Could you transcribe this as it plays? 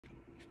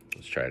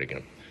Let's try it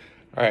again.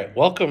 All right,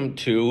 welcome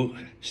to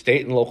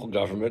State and Local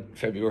Government,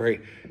 February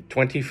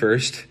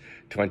 21st,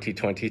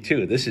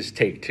 2022. This is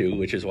take two,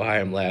 which is why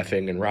I'm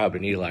laughing, and Rob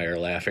and Eli are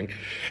laughing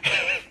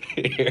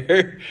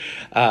here.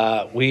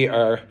 We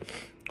are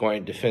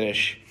going to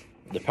finish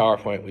the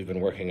PowerPoint we've been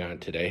working on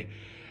today.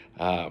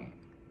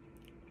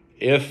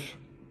 If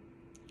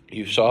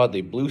you saw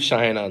the blue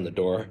sign on the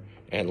door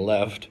and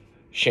left,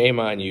 shame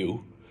on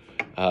you.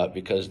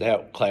 Because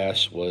that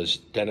class was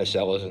Dennis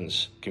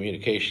Ellison's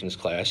communications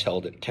class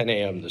held at 10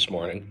 a.m. this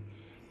morning.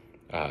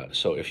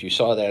 So if you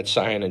saw that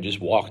sign and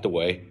just walked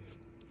away,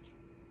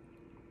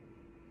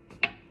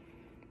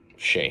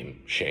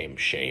 shame, shame,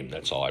 shame.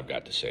 That's all I've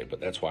got to say, but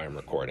that's why I'm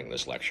recording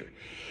this lecture.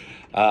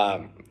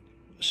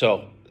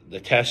 So the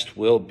test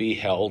will be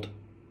held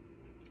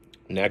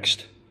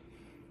next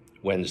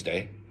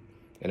Wednesday,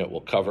 and it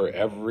will cover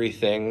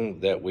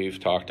everything that we've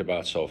talked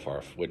about so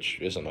far, which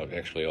isn't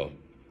actually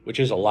which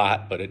is a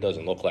lot, but it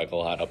doesn't look like a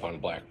lot up on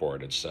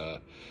Blackboard. It's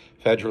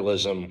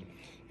federalism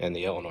and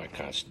the Illinois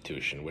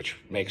Constitution, which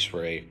makes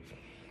for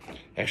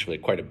actually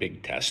quite a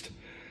big test.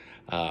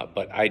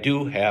 But I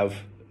do have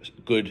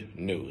good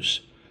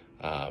news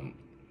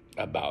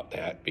about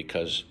that,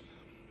 because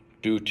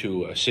due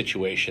to a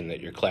situation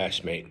that your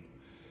classmate,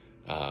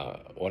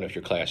 one of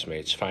your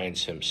classmates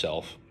finds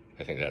himself,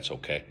 I think that's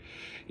okay.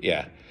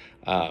 Yeah,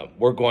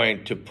 we're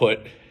going to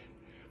put,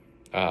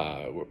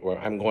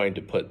 I'm going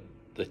to put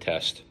the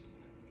test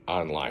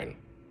online.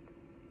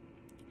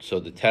 So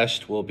the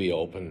test will be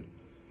open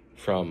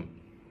from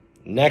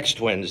next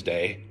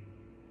Wednesday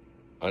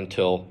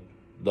until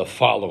the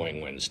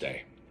following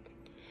Wednesday.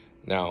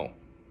 Now,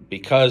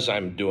 because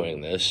I'm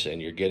doing this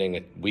and you're getting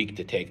a week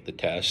to take the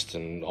test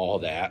and all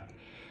that,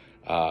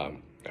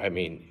 I'm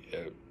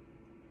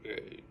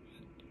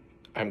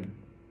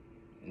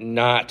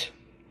not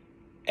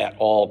at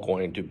all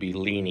going to be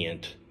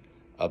lenient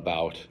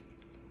about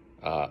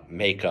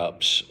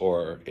makeups,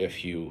 or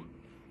if you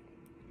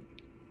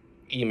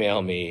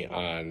email me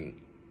on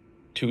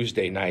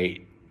Tuesday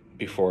night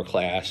before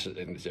class,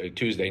 and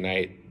Tuesday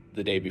night,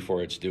 the day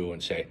before it's due,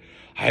 and say,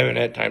 I haven't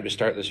had time to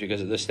start this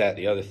because of this, that,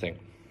 the other thing.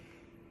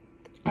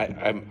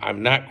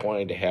 I'm not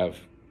going to have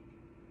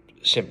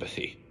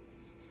sympathy.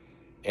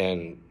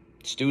 And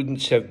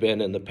students have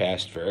been in the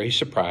past very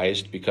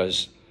surprised,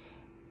 because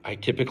I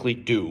typically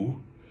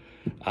do,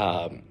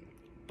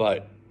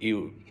 but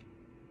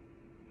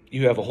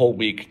you have a whole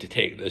week to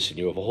take this, and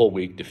you have a whole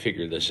week to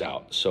figure this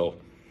out. So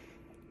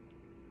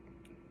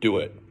do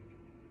it,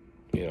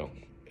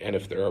 and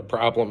if there are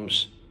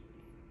problems,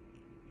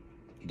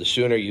 the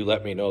sooner you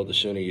let me know, the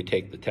sooner you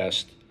take the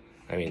test.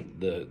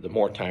 The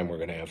more time we're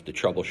going to have to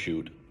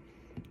troubleshoot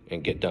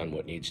and get done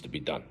what needs to be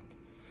done.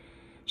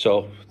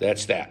 So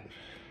that's that.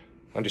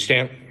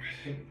 Understand?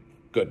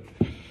 Good.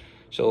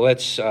 So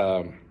let's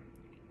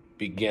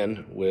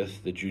begin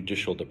with the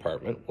Judicial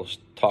Department. We'll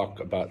talk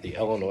about the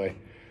Illinois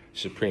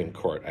Supreme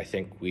Court. I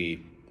think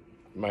we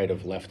might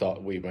have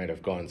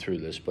gone through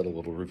this, but a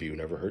little review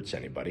never hurts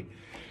anybody.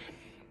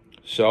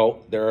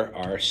 So there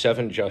are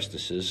 7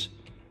 justices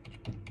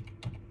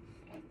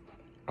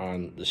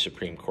on the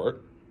Supreme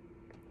Court.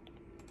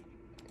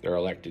 They're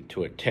elected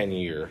to a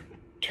 10-year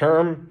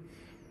term,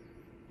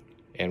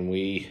 and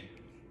we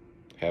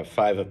have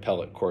 5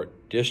 appellate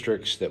court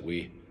districts that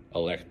we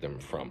elect them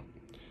from.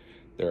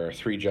 There are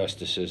 3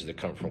 justices that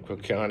come from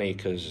Cook County,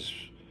 because,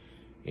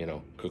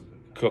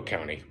 Cook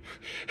County.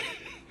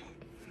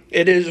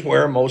 It is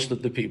where most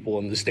of the people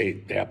in the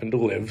state happen to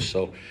live.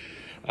 So,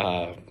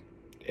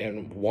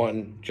 and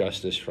 1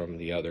 justice from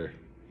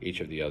each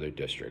of the other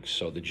districts.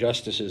 So the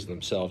justices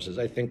themselves, as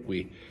I think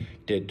we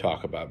did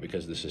talk about,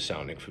 because this is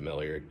sounding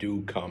familiar,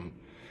 do come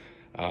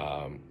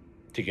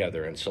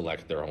together and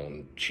select their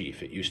own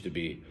chief. It used to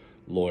be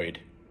Lloyd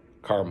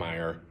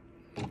Carmeier.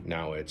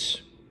 Now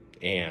it's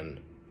Ann.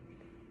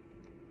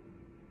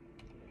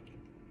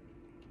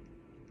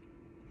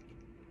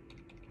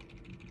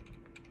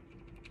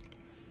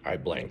 I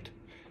blanked.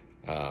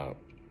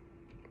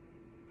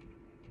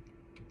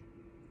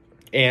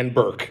 Ann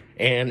Burke.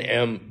 Ann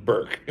M.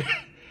 Burke.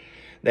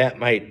 That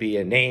might be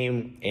a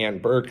name, Ann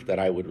Burke, that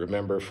I would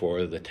remember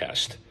for the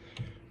test.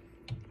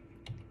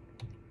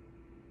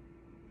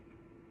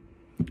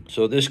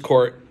 So this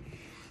court,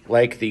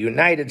 like the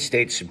United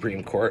States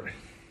Supreme Court,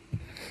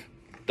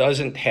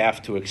 doesn't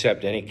have to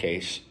accept any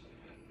case.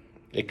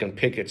 It can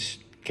pick its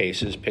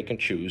cases, pick and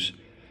choose,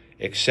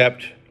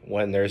 except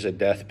when there's a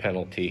death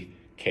penalty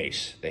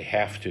case. They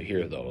have to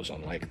hear those,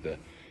 unlike the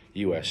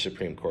U.S.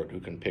 Supreme Court, who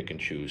can pick and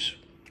choose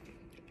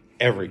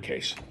every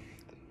case.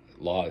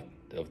 Law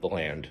of the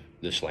land,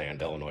 this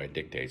land, Illinois,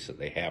 dictates that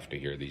they have to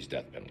hear these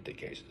death penalty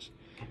cases.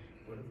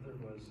 What if there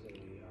was a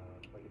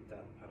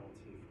death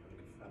penalty for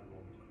a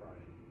federal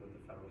crime? Would the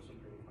federal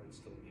Supreme Court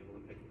still be able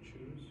to pick and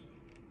choose,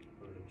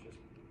 or would it just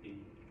be?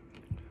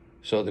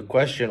 So the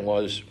question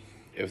was,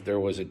 if there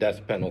was a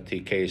death penalty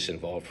case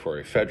involved for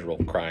a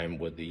federal crime,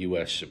 would the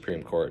U.S.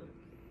 Supreme Court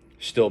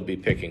still be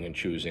picking and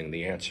choosing?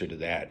 The answer to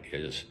that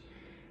is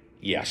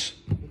yes.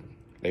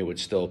 They would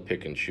still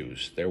pick and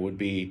choose. There would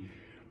be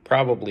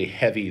probably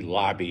heavy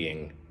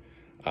lobbying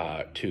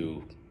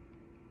to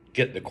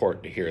get the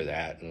court to hear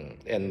that,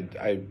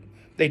 and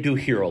they do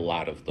hear a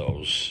lot of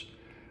those.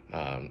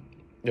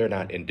 They're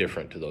not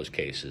indifferent to those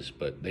cases,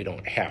 but they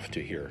don't have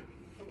to hear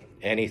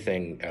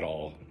anything at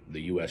all,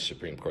 the U.S.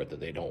 Supreme Court, that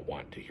they don't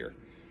want to hear.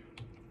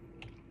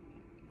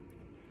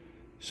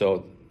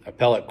 So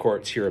appellate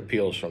courts hear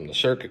appeals from the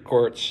circuit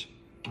courts,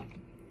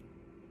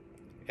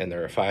 and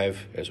there are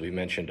 5, as we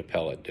mentioned,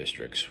 appellate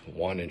districts.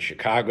 1 in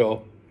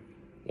Chicago,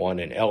 1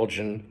 in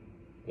Elgin,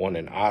 1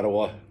 in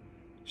Ottawa,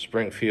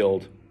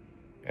 Springfield,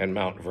 and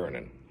Mount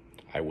Vernon.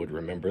 I would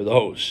remember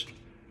those.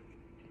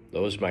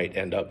 Those might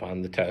end up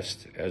on the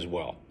test as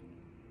well.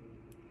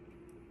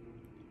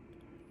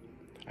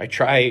 I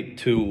try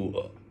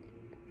to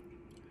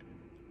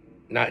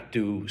not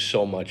do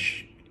so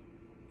much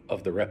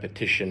of the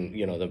repetition,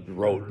 the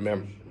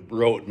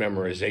rote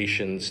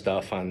memorization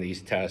stuff on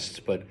these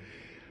tests, but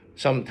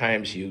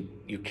sometimes you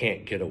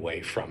can't get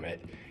away from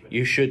it.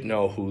 You should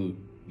know who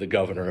the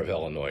governor of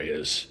Illinois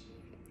is.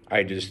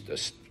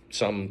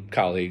 Some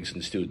colleagues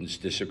and students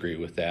disagree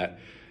with that.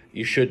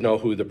 You should know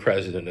who the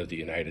president of the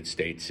United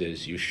States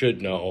is. You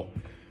should know,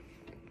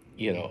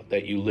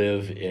 that you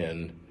live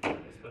in.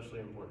 Especially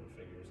important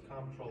figures.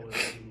 Comptrollers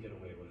you can get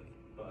away with,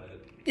 but.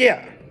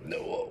 Yeah.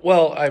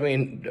 Well, I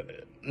mean,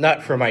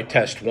 not for my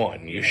test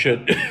 1. You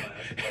should.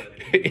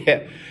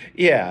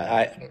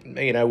 Yeah.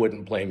 I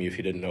wouldn't blame you if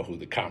you didn't know who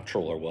the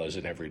comptroller was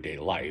in everyday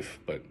life,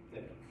 but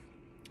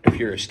if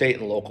you're a state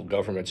and local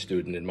government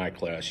student in my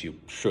class, you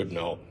should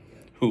know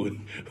who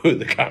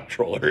the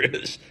comptroller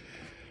is.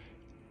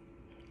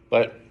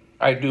 But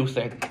I do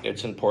think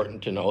it's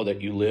important to know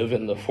that you live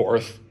in the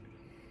 4th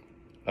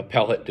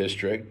appellate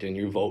district and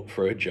you vote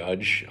for a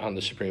judge on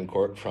the Supreme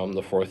Court from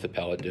the 4th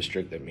appellate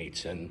district that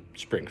meets in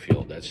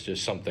Springfield. That's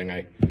just something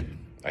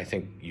I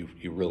think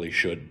you really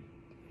should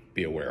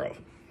be aware of.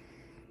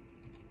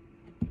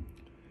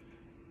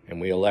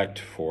 And we elect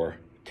for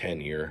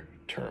 10-year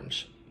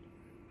terms.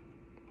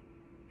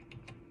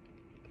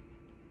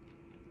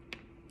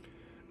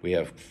 We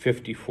have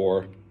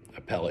 54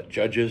 appellate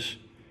judges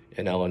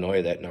in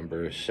Illinois. That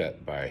number is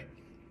set by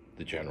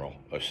the General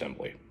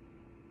Assembly.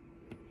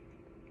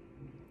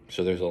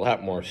 So there's a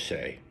lot more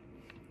say.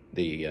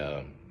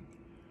 The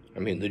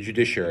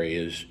judiciary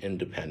is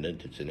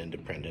independent. It's an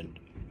independent,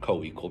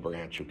 co-equal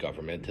branch of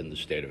government in the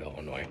state of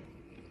Illinois,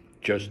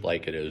 just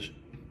like it is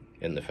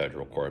in the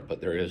federal court. But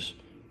there is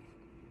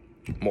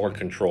more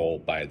control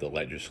by the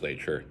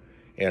legislature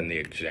and the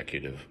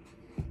executive.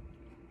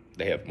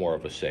 They have more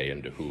of a say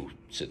into who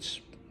sits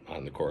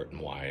on the court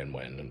and why and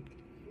when and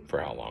for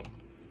how long.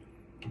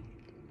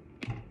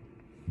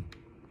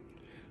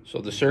 So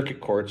the circuit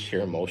courts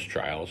hear most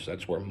trials.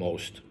 That's where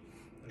most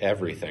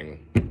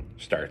everything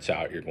starts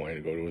out. You're going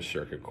to go to a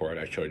circuit court.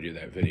 I showed you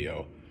that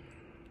video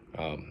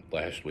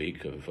last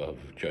week of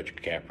Judge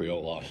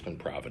Caprio, Lost in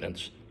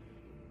Providence.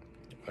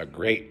 A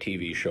great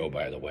TV show,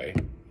 by the way.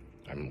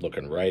 I'm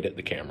looking right at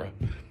the camera.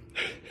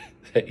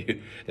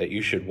 that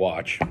you should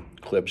watch.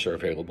 Clips are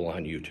available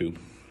on YouTube.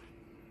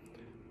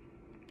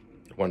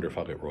 I wonder if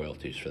I'll get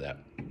royalties for that.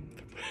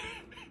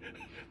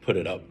 Put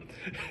it up.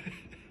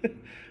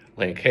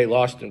 Link, hey,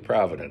 Lost in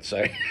Providence.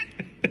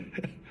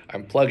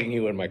 I'm plugging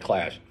you in my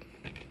class.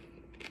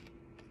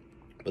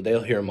 But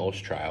they'll hear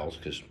most trials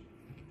because,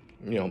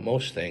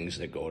 most things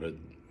that go to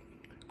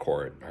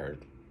court are,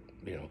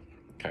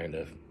 kind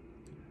of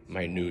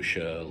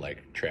minutia,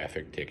 like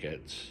traffic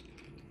tickets.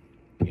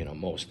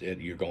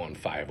 You're going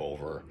 5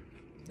 over.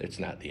 It's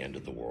not the end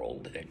of the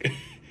world.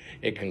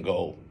 It can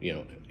go,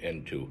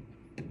 into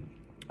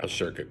a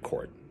circuit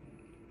court.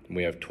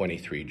 We have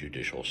 23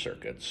 judicial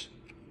circuits.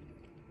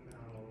 Now,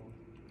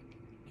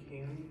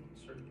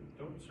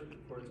 don't circuit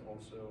courts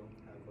also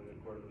have like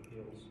a court of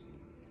appeals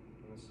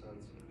in a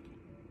sense?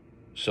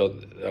 So,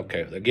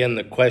 okay, again,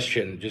 the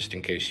question, just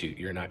in case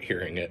you're not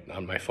hearing it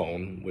on my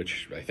phone,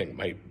 which I think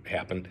might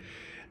happen,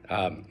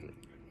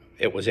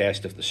 it was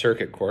asked if the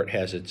circuit court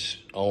has its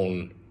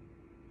own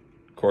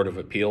court of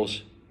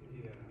appeals.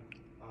 Yeah.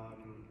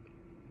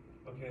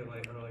 Okay,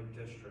 like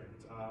district.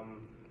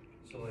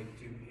 So like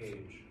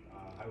DuPage.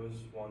 I was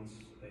once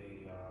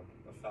a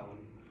felon,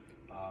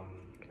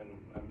 and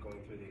I'm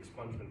going through the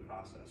expungement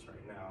process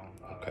right now.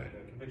 Okay.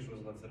 The conviction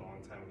was lifted a long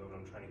time ago, but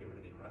I'm trying to get rid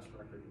of the arrest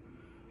record.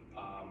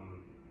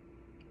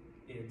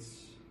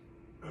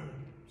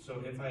 So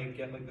if I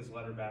get like this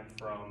letter back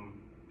from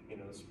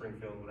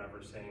Springfield,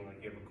 whatever, saying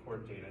like you have a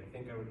court date, I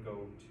think I would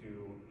go to,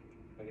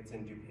 like it's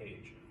in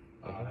DuPage.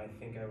 I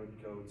think I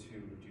would go to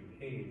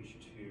DuPage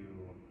to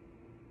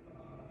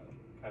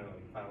kind of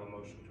like file a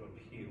motion to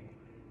appeal.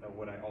 Now,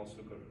 would I also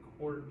go to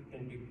court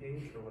in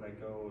DuPage, or would I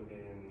go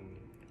in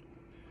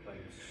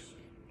like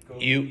or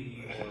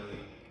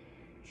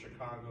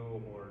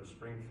Chicago or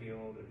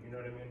Springfield? You know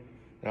what I mean?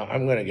 Now,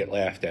 I'm going to get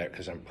laughed at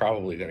because I'm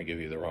probably going to give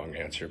you the wrong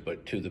answer,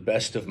 but to the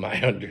best of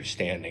my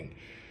understanding,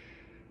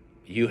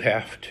 you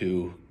have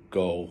to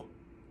go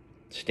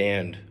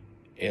stand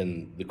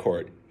in the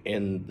court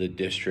in the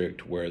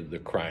district where the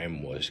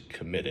crime was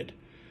committed.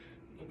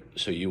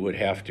 So you would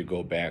have to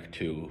go back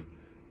to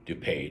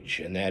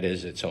DuPage, and that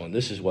is its own.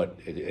 This is what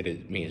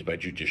it means by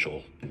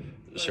judicial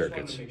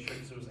circuits. I just wanted to make sure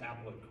because it was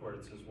appellate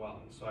courts as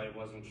well, so I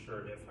wasn't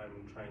sure if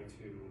I'm trying to,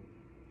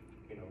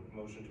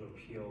 motion to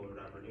appeal or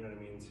whatever. You know what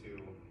I mean?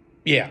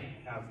 To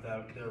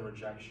have their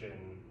rejection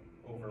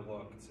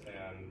overlooked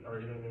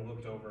or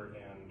looked over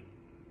and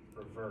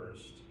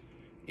reversed.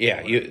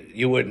 Yeah,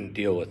 you wouldn't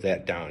deal with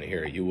that down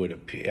here. You would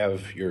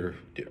have your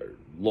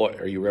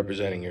lawyer. Are you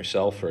representing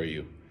yourself, or are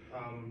you?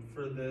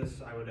 For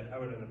this, I would end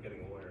up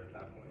getting a lawyer at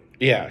that point.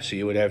 Yeah, so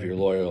you would have your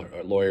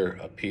lawyer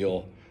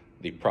appeal.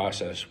 The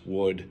process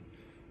would,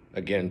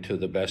 again, to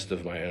the best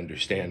of my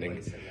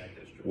understanding,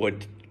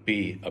 would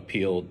be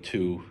appealed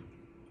to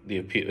the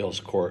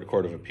appeals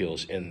court of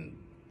appeals in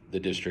the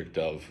district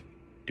of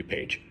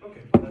DuPage.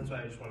 Okay, that's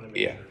why I just wanted to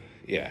make sure.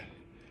 Yeah.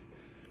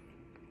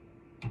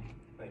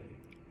 Thank you.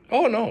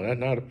 Oh no,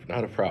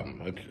 not a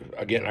problem.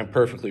 Again, I'm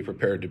perfectly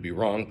prepared to be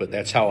wrong, but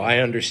that's how I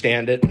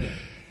understand it. No,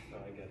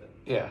 I get it.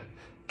 Yeah.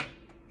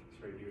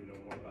 Sure, you would know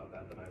more about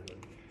that than I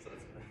would. So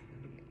that's fine.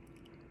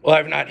 Well,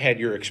 I've not had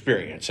your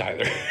experience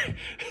either.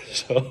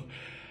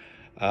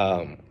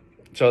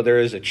 So there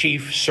is a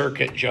chief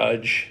circuit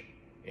judge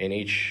in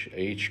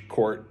each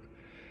court.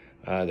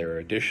 There are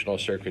additional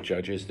circuit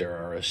judges. There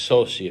are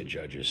associate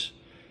judges.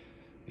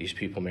 These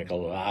people make a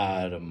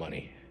lot of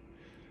money.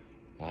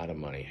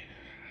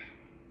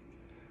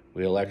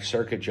 We elect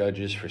circuit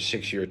judges for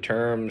 6-year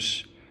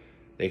terms.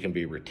 They can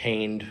be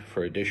retained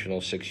for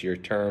additional 6-year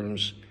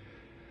terms.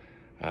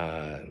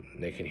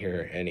 They can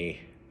hear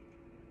any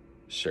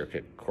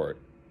circuit court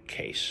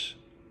case.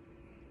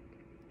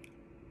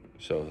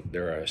 So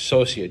there are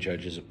associate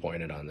judges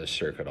appointed on this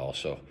circuit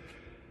also,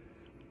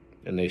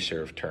 and they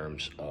serve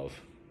terms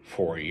of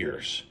 4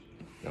 years.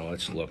 Now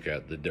let's look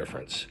at the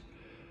difference.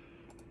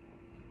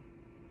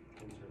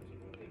 In terms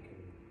of what they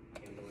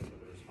can handle and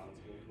what they're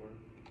responsible for?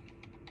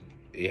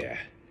 Yeah.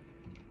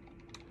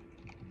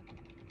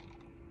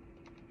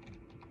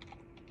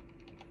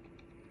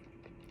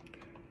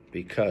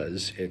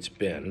 Because it's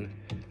been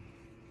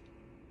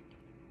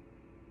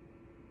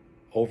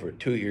over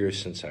 2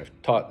 years since I've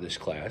taught this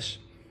class,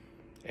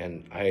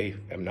 and I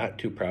am not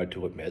too proud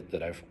to admit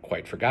that I've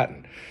quite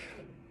forgotten.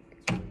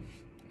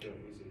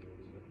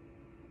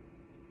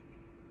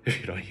 If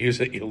you don't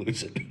use it, you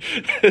lose it.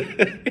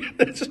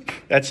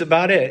 That's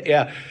about it,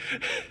 yeah.